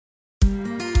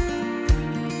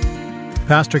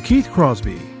Pastor Keith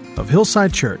Crosby of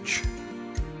Hillside Church.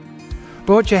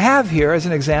 But what you have here is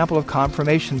an example of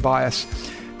confirmation bias.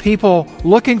 People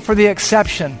looking for the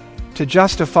exception to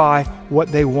justify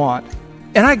what they want.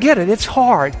 And I get it, it's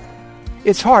hard.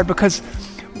 It's hard because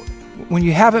when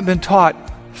you haven't been taught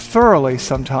thoroughly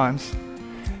sometimes,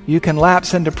 you can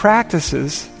lapse into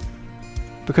practices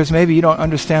because maybe you don't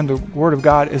understand the Word of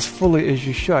God as fully as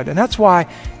you should. And that's why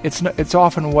it's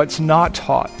often what's not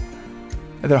taught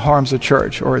that harms the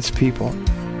church or its people.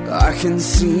 I can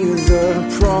see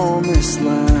the promised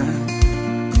land,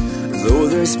 though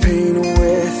there's pain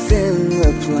within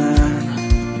the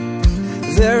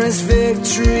plan. There is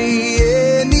victory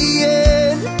in the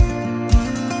end.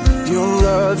 Your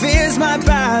love is my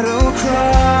battle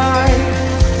cry,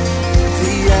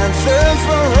 the anthem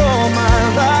for all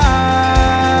my life.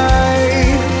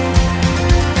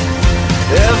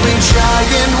 Every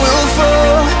giant will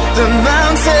fall, the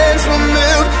mountains will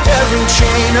move, every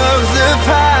chain of the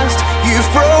past you've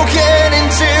broken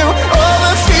into. All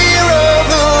the fear of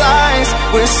the lies,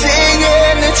 we're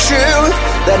singing the truth,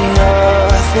 that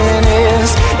nothing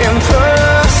is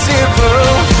impossible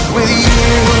with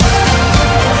you.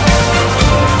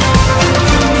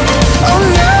 Oh,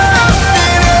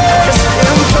 nothing is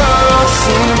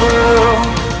impossible.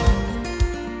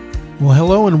 Well,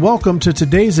 hello and welcome to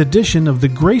today's edition of the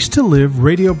Grace to Live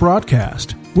radio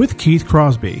broadcast with Keith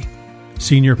Crosby,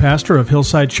 Senior Pastor of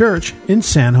Hillside Church in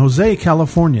San Jose,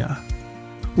 California.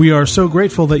 We are so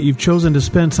grateful that you've chosen to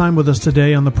spend time with us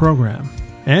today on the program.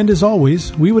 And as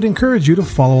always, we would encourage you to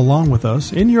follow along with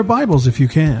us in your Bibles if you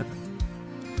can.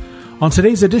 On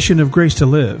today's edition of Grace to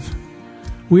Live,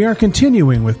 we are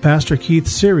continuing with Pastor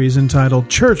Keith's series entitled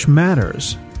Church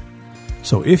Matters.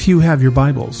 So if you have your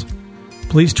Bibles,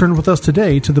 please turn with us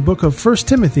today to the book of 1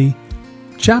 Timothy,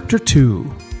 chapter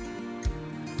 2.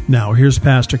 Now here's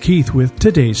Pastor Keith with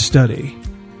today's study.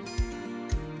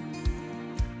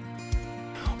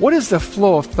 What is the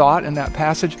flow of thought in that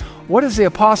passage? What is the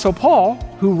Apostle Paul,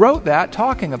 who wrote that,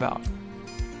 talking about?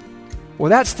 Well,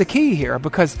 that's the key here,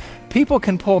 because people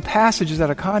can pull passages out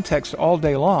of context all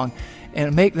day long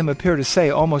and make them appear to say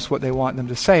almost what they want them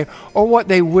to say or what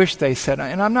they wish they said.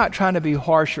 And I'm not trying to be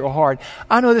harsh or hard.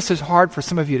 I know this is hard for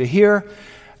some of you to hear.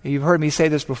 You've heard me say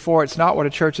this before. It's not what a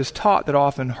church is taught that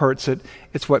often hurts it.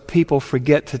 It's what people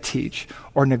forget to teach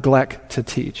or neglect to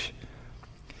teach.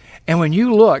 And when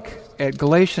you look at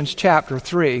Galatians chapter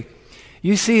 3,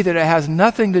 you see that it has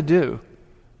nothing to do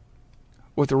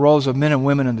with the roles of men and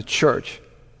women in the church.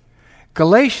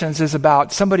 Galatians is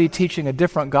about somebody teaching a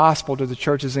different gospel to the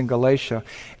churches in Galatia.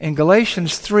 And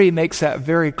Galatians 3 makes that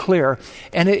very clear.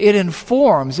 And it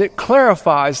informs, it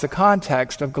clarifies the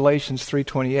context of Galatians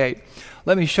 3:28.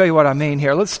 Let me show you what I mean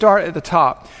here. Let's start at the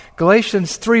top.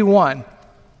 Galatians 3:1.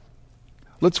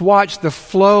 Let's watch the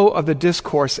flow of the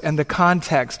discourse and the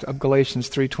context of Galatians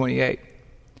 3:28.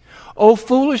 O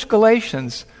foolish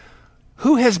Galatians,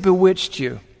 who has bewitched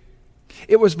you?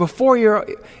 It was before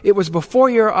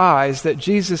your eyes that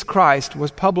Jesus Christ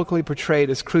was publicly portrayed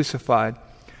as crucified.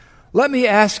 Let me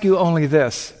ask you only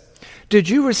this. Did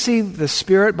you receive the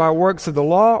Spirit by works of the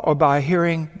law or by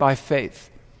hearing by faith?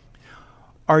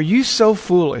 Are you so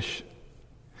foolish?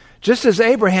 Just as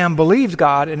Abraham believed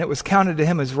God and it was counted to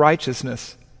him as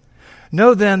righteousness.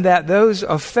 Know then that those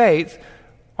of faith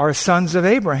are sons of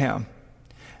Abraham.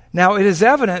 Now it is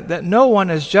evident that no one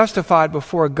is justified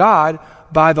before God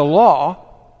by the law,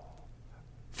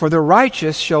 for the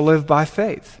righteous shall live by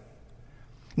faith.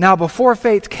 Now before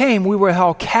faith came, we were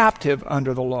held captive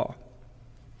under the law,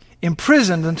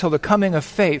 imprisoned until the coming of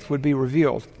faith would be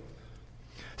revealed.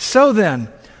 So then,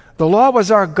 the law was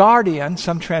our guardian,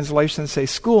 some translations say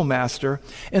schoolmaster,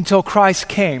 until Christ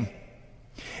came,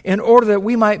 in order that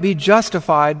we might be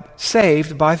justified,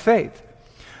 saved by faith.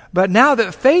 But now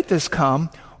that faith has come,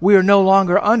 we are no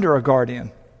longer under a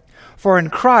guardian. For in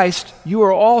Christ you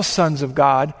are all sons of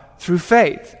God through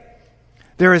faith.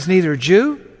 There is neither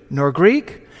Jew nor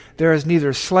Greek, there is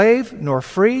neither slave nor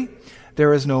free,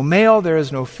 there is no male, there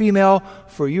is no female,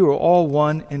 for you are all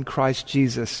one in Christ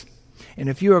Jesus. And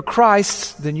if you are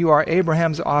Christ's, then you are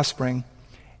Abraham's offspring,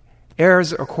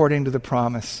 heirs according to the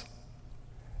promise.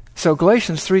 So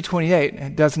Galatians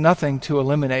 3:28 does nothing to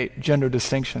eliminate gender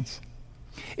distinctions.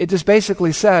 It just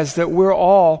basically says that we're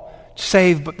all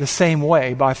saved but the same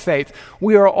way, by faith.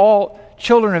 We are all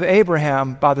children of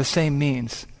Abraham by the same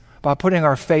means, by putting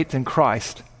our faith in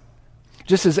Christ.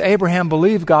 Just as Abraham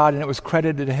believed God and it was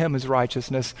credited to him as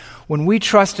righteousness, when we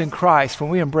trust in Christ, when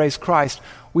we embrace Christ,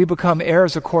 we become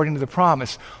heirs according to the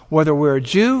promise, whether we're a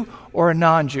Jew or a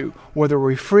non-Jew, whether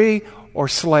we're free or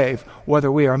slave, whether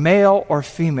we are male or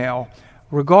female,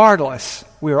 regardless,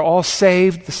 we are all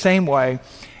saved the same way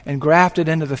and grafted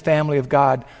into the family of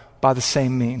God by the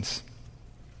same means.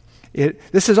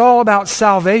 This is all about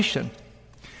salvation.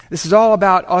 This is all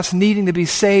about us needing to be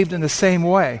saved in the same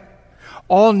way.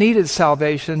 All needed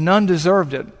salvation, none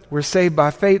deserved it. We're saved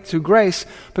by faith through grace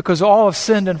because all have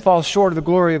sinned and fall short of the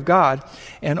glory of God,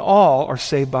 and all are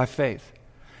saved by faith.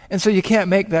 And so you can't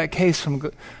make that case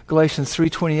from Galatians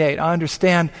 3:28. I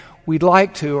understand we'd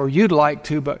like to, or you'd like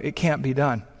to, but it can't be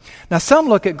done. Now, some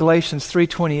look at Galatians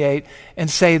 3:28 and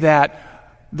say that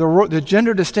the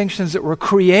gender distinctions that were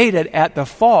created at the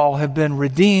fall have been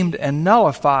redeemed and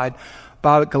nullified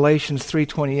by Galatians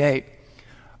 3:28.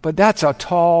 But that's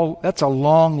a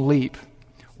long leap.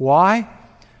 Why?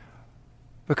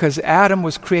 Because Adam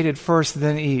was created first,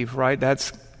 then Eve, right?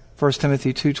 That's 1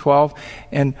 Timothy 2:12.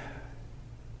 And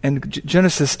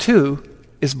Genesis 2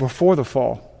 is before the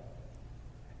fall.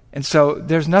 And so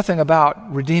there's nothing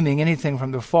about redeeming anything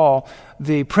from the fall.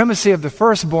 The primacy of the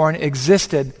firstborn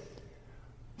existed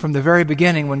from the very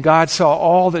beginning when God saw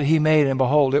all that he made, and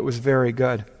behold, it was very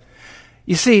good.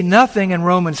 You see, nothing in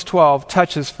Romans 12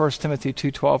 touches 1 Timothy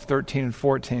 2:12, 13, and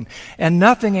 14. And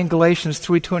nothing in Galatians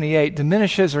 3:28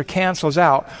 diminishes or cancels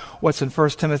out what's in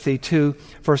 1 Timothy 2,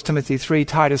 1 Timothy 3,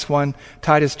 Titus 1,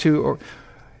 Titus 2. Or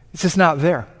it's just not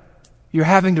there. You're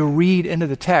having to read into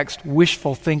the text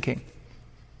wishful thinking.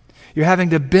 You're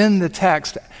having to bend the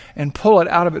text and pull it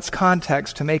out of its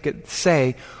context to make it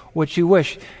say what you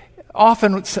wish.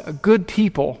 Often good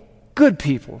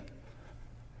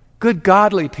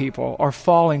godly people are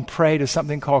falling prey to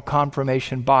something called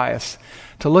confirmation bias,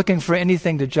 to looking for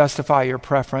anything to justify your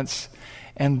preference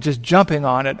and just jumping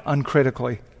on it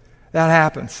uncritically. That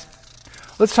happens.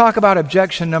 Let's talk about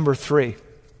objection number 3.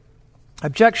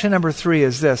 Objection number 3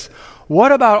 is this.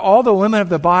 What about all the women of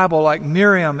the Bible like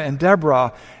Miriam and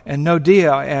Deborah and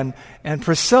Nodia and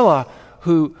Priscilla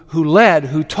who led,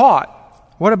 who taught?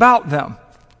 What about them?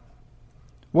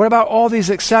 What about all these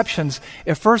exceptions?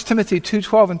 If 1 Timothy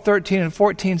 2:12 and 13 and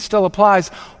 14 still applies,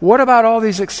 what about all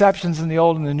these exceptions in the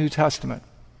Old and the New Testament?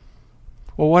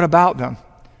 Well, what about them?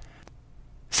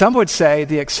 Some would say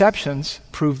the exceptions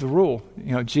prove the rule.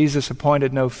 Jesus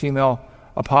appointed no female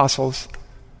apostles.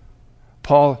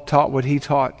 Paul taught what he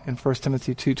taught in 1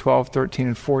 Timothy 2:12, 13,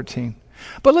 and 14.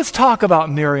 But let's talk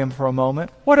about Miriam for a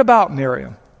moment. What about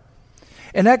Miriam?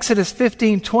 In Exodus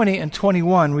 15, 20, and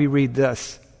 21, we read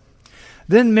this.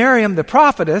 Then Miriam the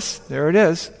prophetess, there it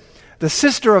is, the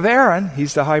sister of Aaron,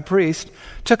 he's the high priest,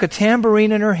 took a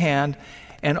tambourine in her hand,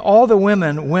 and all the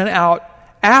women went out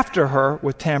after her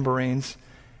with tambourines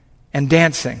and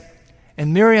dancing.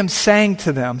 And Miriam sang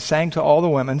to all the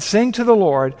women, "Sing to the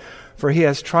Lord, for he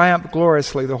has triumphed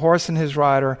gloriously. The horse and his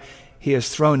rider he has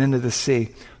thrown into the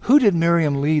sea." Who did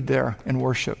Miriam lead there in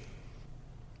worship?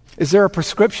 Is there a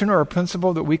prescription or a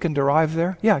principle that we can derive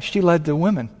there? Yeah, she led the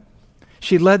women.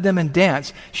 She led them in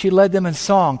dance. She led them in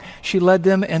song. She led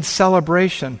them in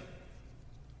celebration.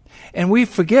 And we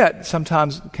forget,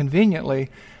 sometimes conveniently,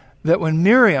 that when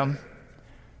Miriam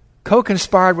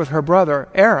co-conspired with her brother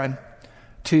Aaron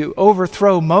to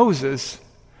overthrow Moses,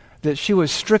 that she was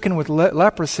stricken with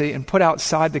leprosy and put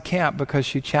outside the camp because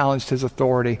she challenged his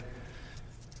authority.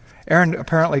 Aaron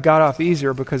apparently got off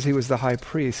easier because he was the high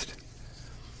priest.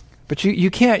 But you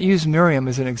can't use Miriam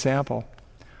as an example.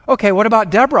 Okay, what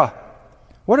about Deborah?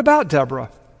 What about Deborah?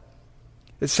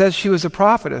 It says she was a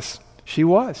prophetess. She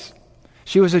was.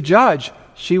 She was a judge.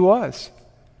 She was.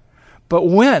 But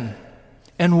when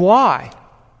and why?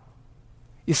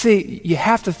 You see, you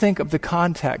have to think of the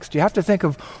context. You have to think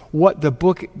of what the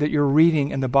book that you're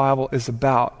reading in the Bible is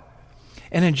about.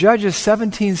 And in Judges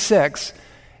 17:6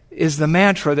 is the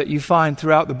mantra that you find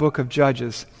throughout the book of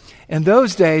Judges. In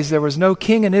those days, there was no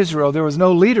king in Israel. There was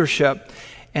no leadership.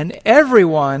 And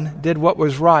everyone did what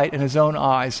was right in his own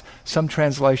eyes. Some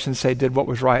translations say did what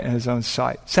was right in his own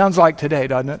sight. Sounds like today,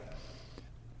 doesn't it?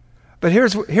 But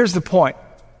here's the point.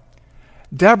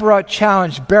 Deborah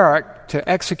challenged Barak to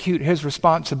execute his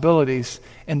responsibilities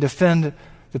and defend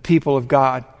the people of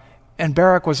God. And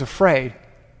Barak was afraid.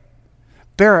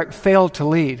 Barak failed to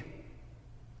lead.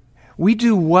 We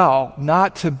do well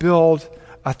not to build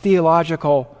a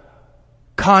theological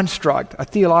construct, a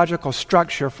theological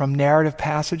structure from narrative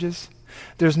passages.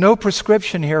 There's no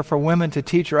prescription here for women to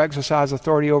teach or exercise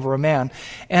authority over a man.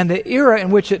 And the era in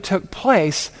which it took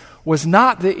place was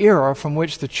not the era from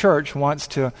which the church wants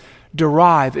to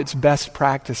derive its best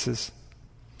practices.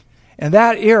 In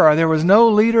that era, there was no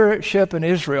leadership in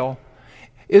Israel.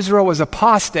 Israel was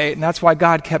apostate, and that's why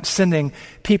God kept sending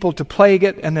people to plague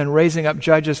it and then raising up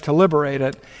judges to liberate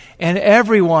it. And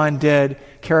everyone did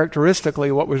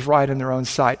characteristically what was right in their own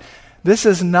sight. This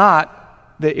is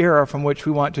not the era from which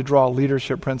we want to draw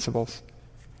leadership principles.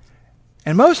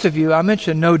 And most of you, I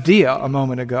mentioned Nodia a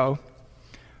moment ago.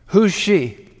 Who's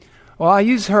she? Well, I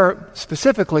use her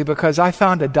specifically because I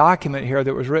found a document here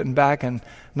that was written back in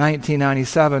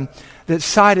 1997 that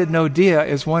cited Nodia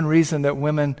as one reason that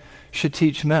women should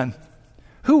teach men.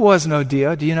 Who was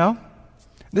Nodia? Do you know?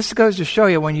 This goes to show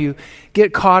you when you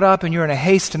get caught up and you're in a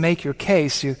haste to make your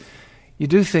case, you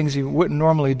do things you wouldn't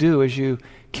normally do as you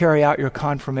carry out your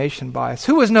confirmation bias.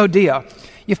 Who was Nodia?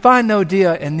 You find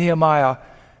Nodia in Nehemiah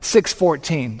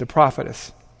 6:14, the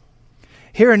prophetess.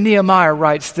 Here Nehemiah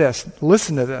writes this.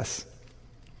 Listen to this.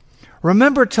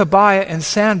 Remember Tobiah and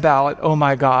Sanballat, O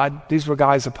my God. These were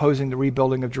guys opposing the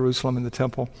rebuilding of Jerusalem and the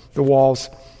temple, the walls.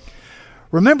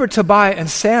 Remember Tobiah and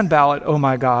Sanballat, O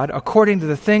my God, according to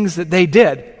the things that they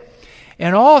did.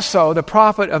 And also the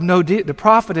prophetess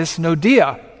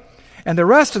Nodia, and the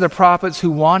rest of the prophets who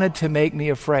wanted to make me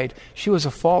afraid. She was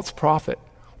a false prophet.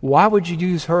 Why would you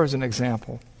use her as an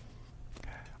example?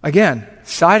 Again,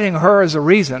 citing her as a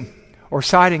reason, or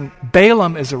citing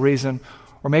Balaam as a reason,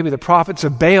 or maybe the prophets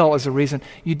of Baal as a reason,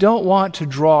 you don't want to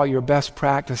draw your best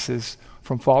practices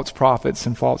from false prophets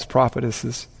and false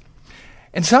prophetesses.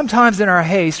 And sometimes in our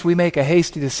haste, we make a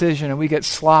hasty decision and we get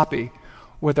sloppy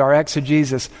with our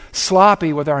exegesis,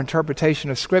 sloppy with our interpretation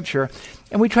of Scripture,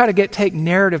 and we try to take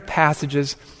narrative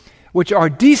passages which are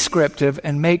descriptive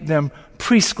and make them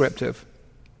prescriptive.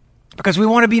 Because we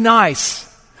want to be nice.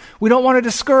 We don't want to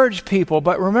discourage people.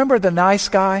 But remember the nice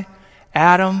guy,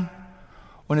 Adam,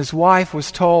 when his wife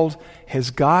was told, has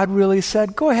God really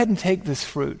said, go ahead and take this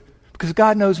fruit? Because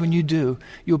God knows when you do,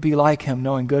 you'll be like him,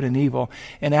 knowing good and evil.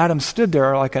 And Adam stood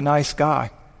there like a nice guy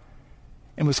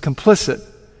and was complicit.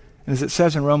 And as it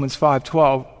says in Romans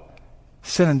 5:12,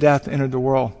 sin and death entered the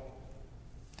world.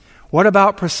 What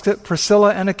about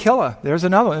Priscilla and Aquila? There's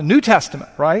another one, New Testament,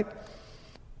 right?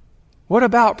 What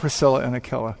about Priscilla and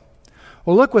Aquila?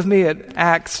 Well, look with me at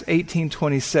Acts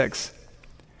 18:26.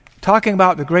 Talking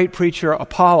about the great preacher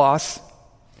Apollos.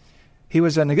 He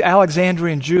was an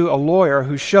Alexandrian Jew, a lawyer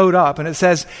who showed up, and it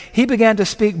says, he began to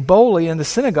speak boldly in the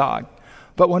synagogue.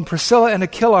 But when Priscilla and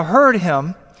Aquila heard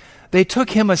him, they took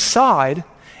him aside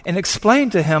and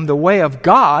explained to him the way of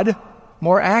God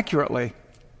more accurately.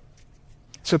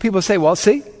 So people say, well,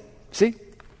 see,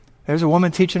 there's a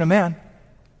woman teaching a man.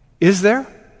 Is there?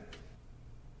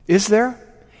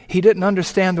 He didn't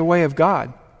understand the way of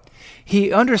God.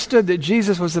 He understood that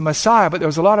Jesus was the Messiah, but there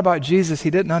was a lot about Jesus he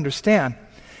didn't understand.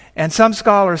 And some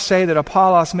scholars say that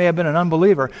Apollos may have been an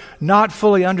unbeliever, not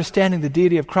fully understanding the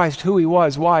deity of Christ, who he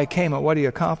was, why he came, and what he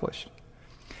accomplished.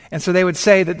 And so they would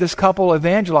say that this couple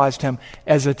evangelized him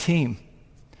as a team.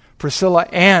 Priscilla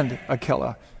and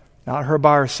Aquila, not her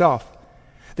by herself.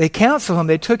 They counseled him.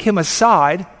 They took him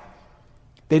aside.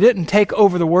 They didn't take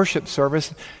over the worship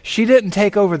service. She didn't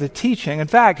take over the teaching. In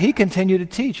fact, he continued to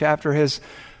teach after his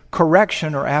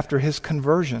correction or after his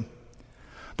conversion.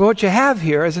 But what you have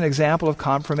here is an example of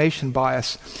confirmation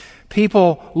bias.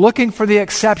 People looking for the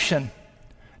exception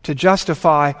to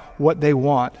justify what they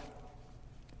want.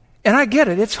 And I get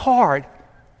it. It's hard.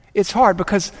 It's hard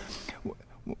because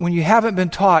when you haven't been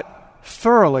taught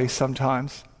thoroughly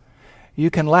sometimes,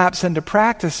 you can lapse into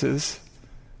practices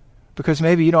because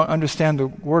maybe you don't understand the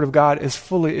Word of God as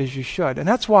fully as you should. And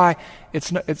that's why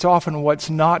it's often what's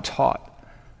not taught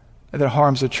that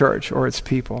harms the church or its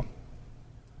people.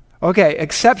 Okay,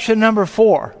 exception number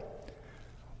 4.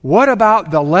 What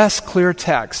about the less clear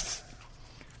texts?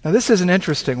 Now this is an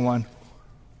interesting one.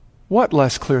 What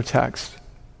less clear text?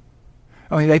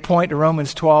 I mean, they point to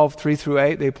Romans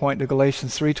 12:3-8. They point to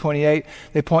Galatians 3:28.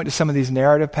 They point to some of these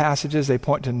narrative passages. They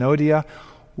point to Nodia.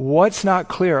 What's not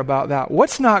clear about that?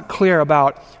 What's not clear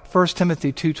about 1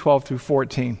 Timothy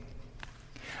 2:12-14?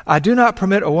 I do not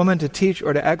permit a woman to teach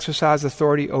or to exercise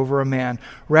authority over a man.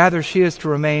 Rather, she is to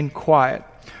remain quiet.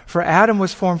 For Adam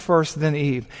was formed first, then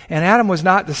Eve. And Adam was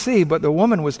not deceived, but the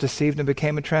woman was deceived and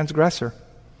became a transgressor.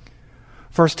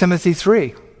 1 Timothy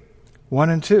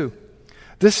 3:1-2.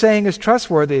 This saying is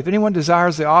trustworthy. If anyone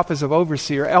desires the office of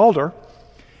overseer, elder,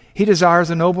 he desires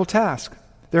a noble task.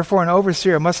 Therefore, an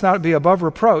overseer must not be above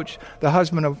reproach, the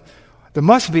husband of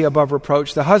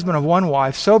one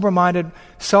wife, sober-minded,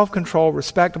 self-controlled,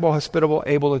 respectable, hospitable,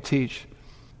 able to teach.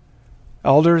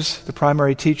 Elders, the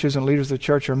primary teachers and leaders of the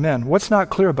church, are men. What's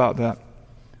not clear about that?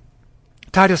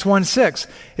 Titus 1:6.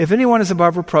 If anyone is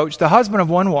above reproach, the husband of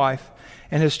one wife,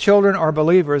 and his children are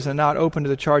believers and not open to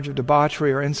the charge of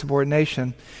debauchery or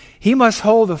insubordination, he must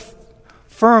hold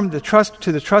firm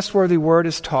to the trustworthy word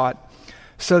as taught,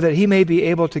 so that he may be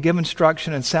able to give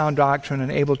instruction in sound doctrine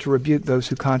and able to rebuke those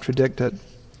who contradict it.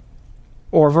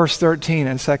 Or verse 13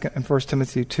 in 1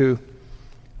 Timothy 2.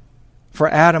 For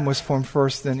Adam was formed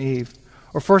first, then Eve.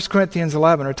 Or 1 Corinthians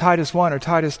 11, or Titus 1, or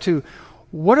Titus 2.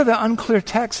 What are the unclear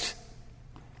texts?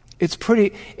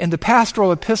 In the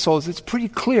pastoral epistles, it's pretty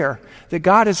clear that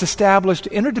God has established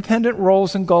interdependent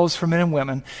roles and goals for men and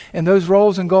women, and those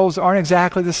roles and goals aren't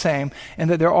exactly the same,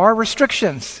 and that there are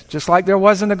restrictions, just like there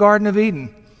was in the Garden of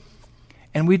Eden.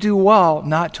 And we do well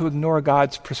not to ignore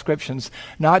God's prescriptions,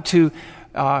 not to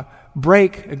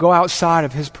go outside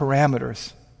of His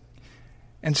parameters.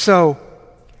 And so,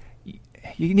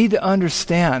 you need to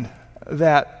understand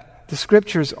that the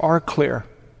Scriptures are clear.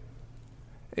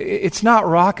 It's not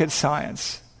rocket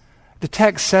science. The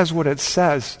text says what it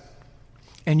says,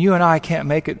 and you and I can't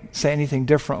make it say anything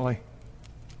differently.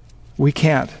 We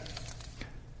can't.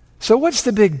 So what's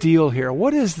the big deal here?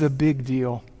 What is the big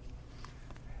deal?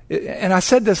 And I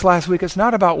said this last week, it's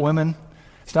not about women,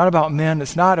 it's not about men,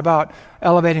 it's not about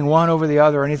elevating one over the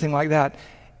other or anything like that.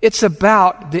 It's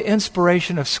about the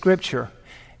inspiration of Scripture.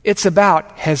 It's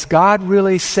about, has God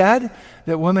really said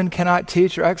that women cannot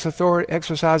teach or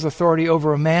exercise authority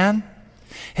over a man?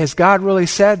 Has God really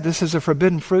said this is a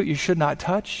forbidden fruit you should not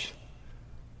touch?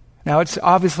 Now, it's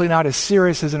obviously not as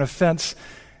serious as an offense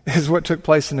as what took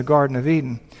place in the Garden of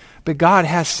Eden. But God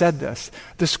has said this.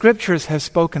 The Scriptures have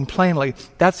spoken plainly.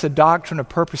 That's the doctrine of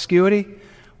perspicuity,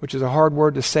 which is a hard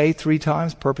word to say 3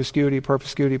 times. Perspicuity,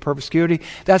 perspicuity, perspicuity.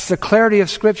 That's the clarity of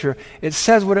Scripture. It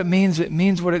says what it means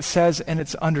what it says, and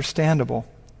it's understandable.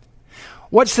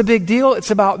 What's the big deal? It's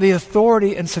about the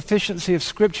authority and sufficiency of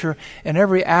Scripture in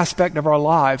every aspect of our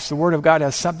lives. The Word of God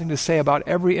has something to say about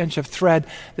every inch of thread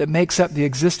that makes up the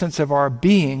existence of our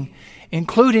being,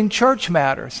 including church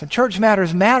matters. And church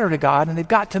matters matter to God, and they've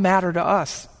got to matter to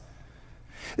us.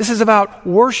 This is about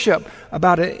worship,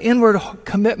 about an inward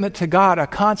commitment to God, a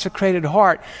consecrated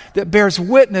heart that bears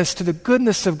witness to the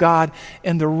goodness of God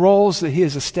and the roles that He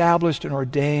has established and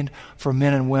ordained for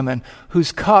men and women,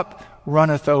 whose cup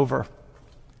runneth over.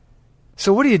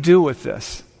 So what do you do with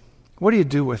this? What do you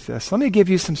do with this? Let me give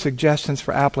you some suggestions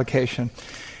for application.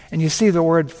 And you see the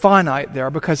word finite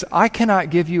there, because I cannot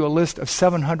give you a list of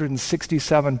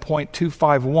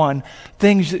 767.251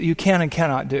 things that you can and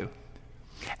cannot do.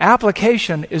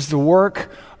 Application is the work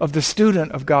of the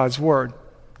student of God's Word.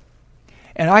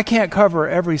 And I can't cover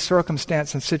every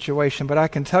circumstance and situation, but I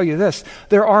can tell you this.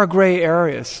 There are gray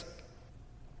areas.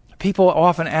 People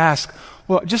often ask,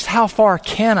 well, just how far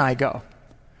can I go?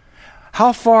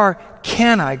 How far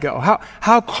can I go?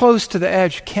 How close to the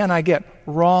edge can I get?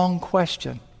 Wrong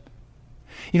question.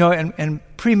 You know, in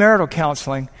premarital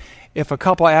counseling, if a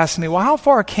couple asks me, well, how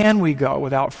far can we go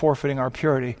without forfeiting our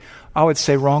purity? I would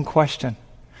say, wrong question.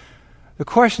 The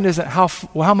question isn't how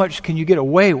much can you get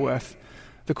away with?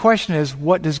 The question is,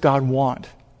 what does God want?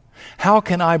 How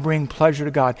can I bring pleasure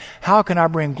to God? How can I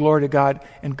bring glory to God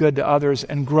and good to others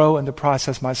and grow in the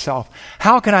process myself?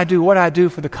 How can I do what I do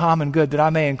for the common good that I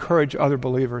may encourage other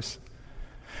believers?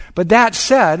 But that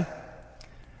said,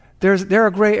 there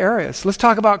are gray areas. Let's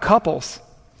talk about couples.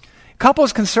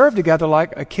 Couples can serve together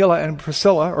like Aquila and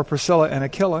Priscilla, or Priscilla and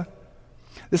Aquila.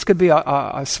 This could be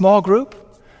a small group.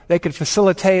 They could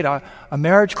facilitate a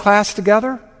marriage class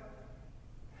together.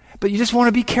 But you just want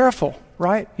to be careful,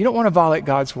 right? You don't want to violate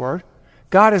God's word.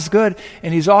 God is good,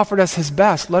 and He's offered us His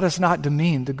best. Let us not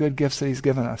demean the good gifts that He's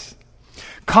given us.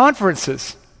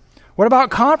 Conferences. What about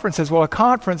conferences? Well, a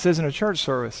conference isn't a church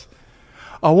service.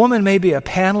 A woman may be a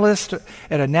panelist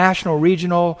at a national,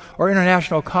 regional, or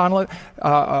international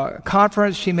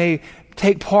conference. She may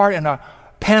take part in a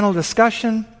panel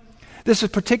discussion. This is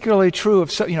particularly true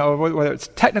of, whether it's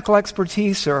technical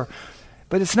expertise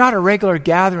but it's not a regular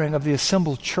gathering of the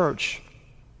assembled church.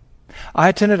 I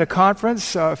attended a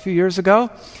conference a few years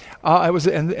ago. There was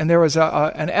an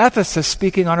ethicist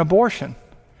speaking on abortion.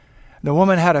 The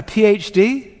woman had a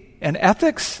PhD in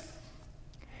ethics,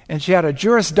 and she had a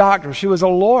Juris Doctor. She was a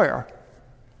lawyer.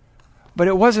 But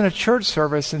it wasn't a church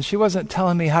service, and she wasn't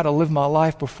telling me how to live my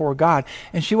life before God.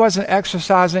 And she wasn't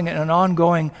exercising an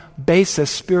ongoing basis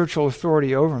spiritual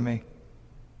authority over me.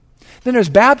 Then there's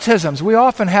baptisms. We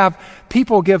often have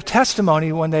people give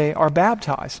testimony when they are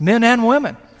baptized, men and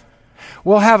women.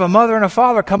 We'll have a mother and a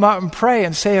father come out and pray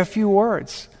and say a few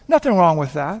words. Nothing wrong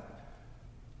with that.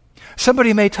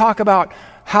 Somebody may talk about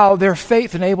how their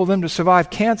faith enabled them to survive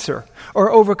cancer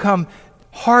or overcome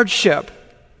hardship,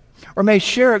 or may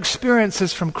share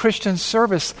experiences from Christian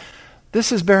service.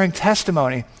 This is bearing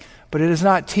testimony, but it is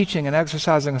not teaching and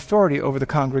exercising authority over the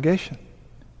congregation.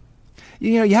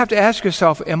 You have to ask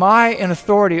yourself, am I in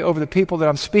authority over the people that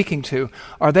I'm speaking to?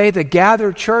 Are they the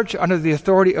gathered church under the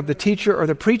authority of the teacher or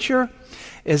the preacher?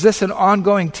 Is this an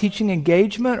ongoing teaching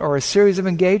engagement or a series of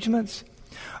engagements?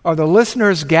 Are the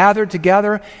listeners gathered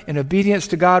together in obedience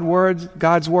to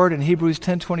God's word in Hebrews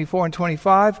 10:24 and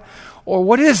 25? Or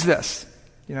what is this?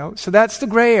 So that's the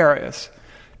gray areas.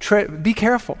 Be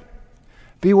careful.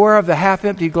 Beware of the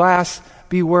half-empty glass.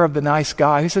 Beware of the nice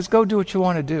guy. He says, go do what you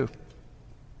want to do.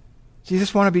 So you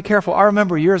just want to be careful. I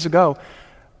remember years ago,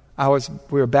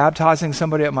 we were baptizing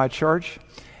somebody at my church,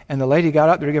 and the lady got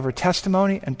up there to give her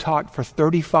testimony and talked for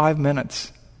 35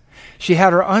 minutes. She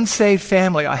had her unsaved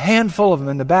family, a handful of them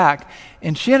in the back,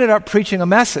 and she ended up preaching a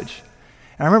message.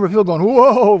 And I remember people going,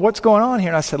 whoa, what's going on here?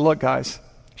 And I said, look, guys,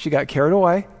 she got carried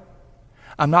away.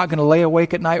 I'm not going to lay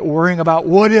awake at night worrying about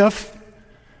what if.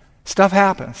 Stuff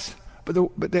happens. But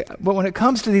when it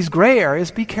comes to these gray areas,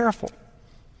 be careful.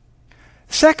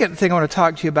 Second thing I want to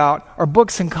talk to you about are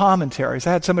books and commentaries.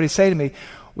 I had somebody say to me,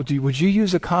 would you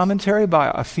use a commentary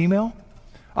by a female?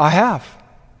 I have.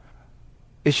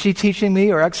 Is she teaching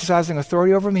me or exercising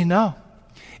authority over me? No.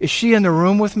 Is she in the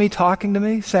room with me talking to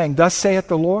me, saying, thus saith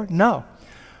the Lord? No.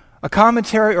 A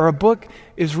commentary or a book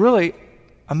is really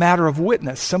a matter of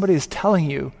witness. Somebody is telling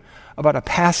you about a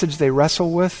passage they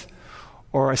wrestle with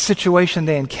or a situation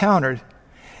they encountered,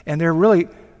 and they're really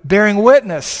bearing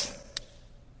witness.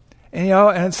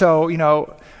 And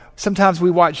so, sometimes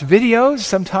we watch videos,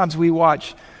 sometimes we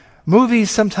watch movies,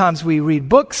 sometimes we read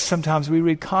books, sometimes we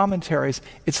read commentaries.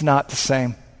 It's not the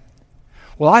same.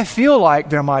 Well, I feel like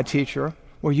they're my teacher.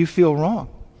 Well, you feel wrong.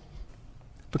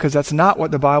 Because that's not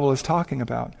what the Bible is talking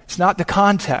about. It's not the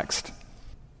context.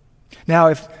 Now,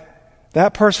 if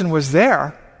that person was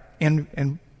there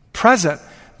and present,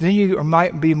 then you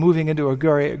might be moving into a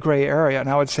gray area. And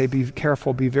I would say be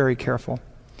careful, be very careful.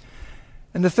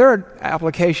 And the third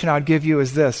application I'd give you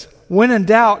is this. When in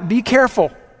doubt, be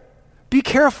careful. Be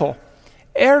careful.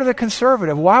 Err to the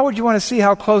conservative. Why would you want to see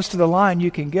how close to the line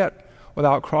you can get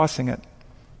without crossing it?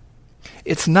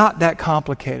 It's not that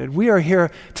complicated. We are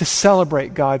here to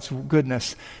celebrate God's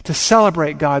goodness, to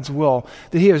celebrate God's will,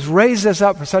 that He has raised us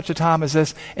up for such a time as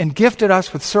this and gifted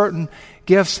us with certain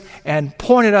gifts and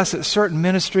pointed us at certain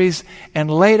ministries and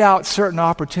laid out certain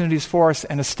opportunities for us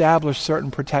and established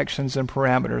certain protections and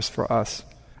parameters for us.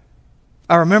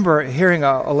 I remember hearing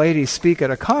a lady speak at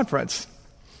a conference.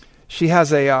 She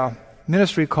has a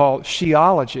ministry called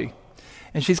Sheology,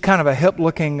 and she's kind of a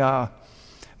hip-looking,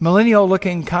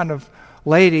 millennial-looking kind of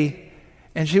lady,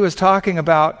 and she was talking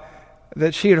about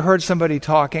that she had heard somebody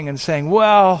talking and saying,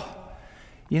 well,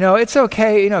 it's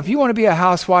okay, if you want to be a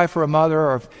housewife or a mother,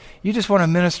 or if you just want to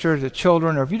minister to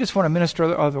children, or if you just want to minister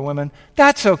to other women,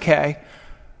 that's okay.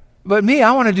 But me,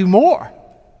 I want to do more.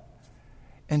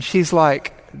 And she's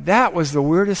like, that was the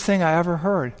weirdest thing I ever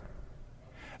heard.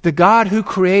 The God who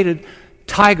created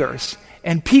tigers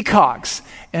and peacocks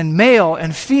and male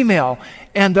and female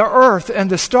and the earth and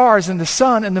the stars and the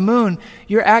sun and the moon,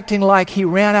 you're acting like He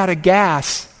ran out of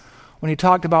gas when He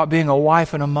talked about being a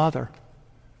wife and a mother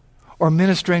or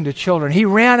ministering to children. He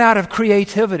ran out of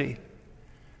creativity.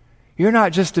 You're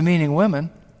not just demeaning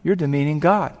women, you're demeaning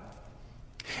God.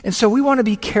 And so we want to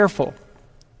be careful.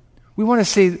 We want to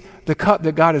see the cup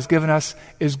that God has given us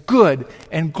is good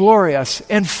and glorious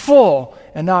and full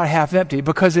and not half empty,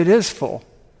 because it is full.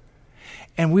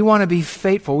 And we want to be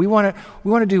faithful. We want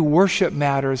to do worship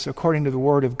matters according to the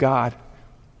Word of God.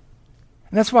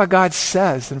 And that's why God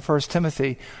says in 1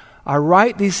 Timothy, I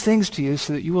write these things to you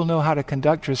so that you will know how to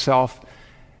conduct yourself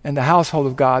in the household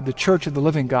of God, the church of the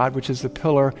living God, which is the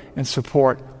pillar and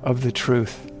support of the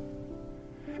truth.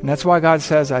 And that's why God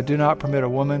says, I do not permit a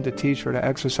woman to teach or to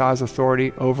exercise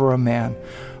authority over a man,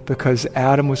 because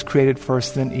Adam was created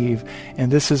first, then Eve.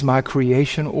 And this is my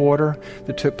creation order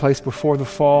that took place before the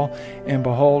fall. And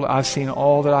behold, I've seen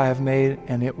all that I have made,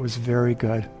 and it was very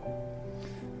good.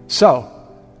 So,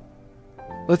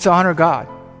 let's honor God.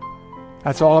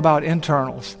 That's all about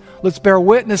internals. Let's bear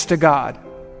witness to God.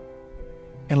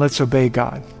 And let's obey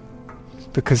God,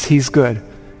 because He's good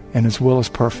and His will is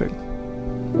perfect.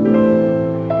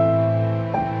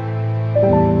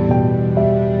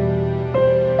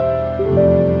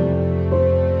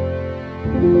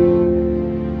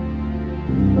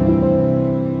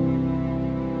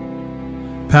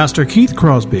 Pastor Keith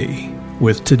Crosby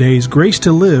with today's Grace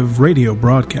to Live radio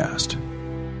broadcast.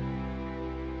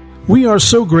 We are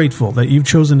so grateful that you've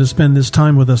chosen to spend this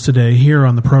time with us today here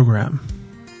on the program.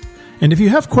 And if you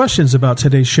have questions about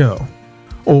today's show,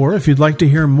 or if you'd like to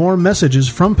hear more messages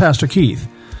from Pastor Keith,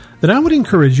 then I would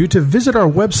encourage you to visit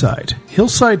our website,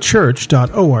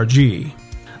 hillsidechurch.org.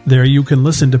 There you can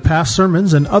listen to past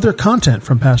sermons and other content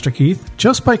from Pastor Keith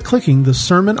just by clicking the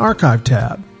Sermon Archive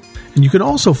tab. And you can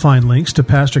also find links to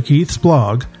Pastor Keith's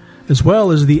blog, as well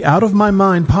as the Out of My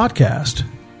Mind podcast.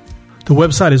 The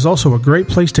website is also a great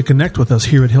place to connect with us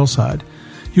here at Hillside.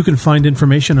 You can find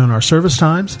information on our service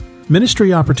times,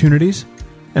 ministry opportunities,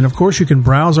 and of course you can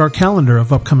browse our calendar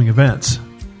of upcoming events.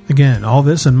 Again, all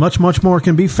this and much, much more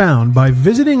can be found by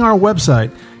visiting our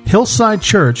website,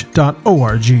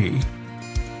 hillsidechurch.org.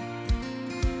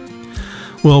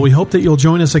 Well, we hope that you'll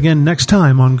join us again next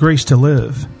time on Grace to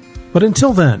Live. But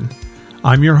until then,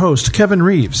 I'm your host, Kevin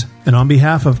Reeves, and on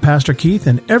behalf of Pastor Keith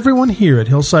and everyone here at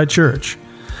Hillside Church,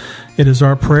 it is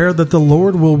our prayer that the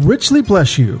Lord will richly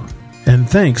bless you, and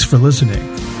thanks for listening.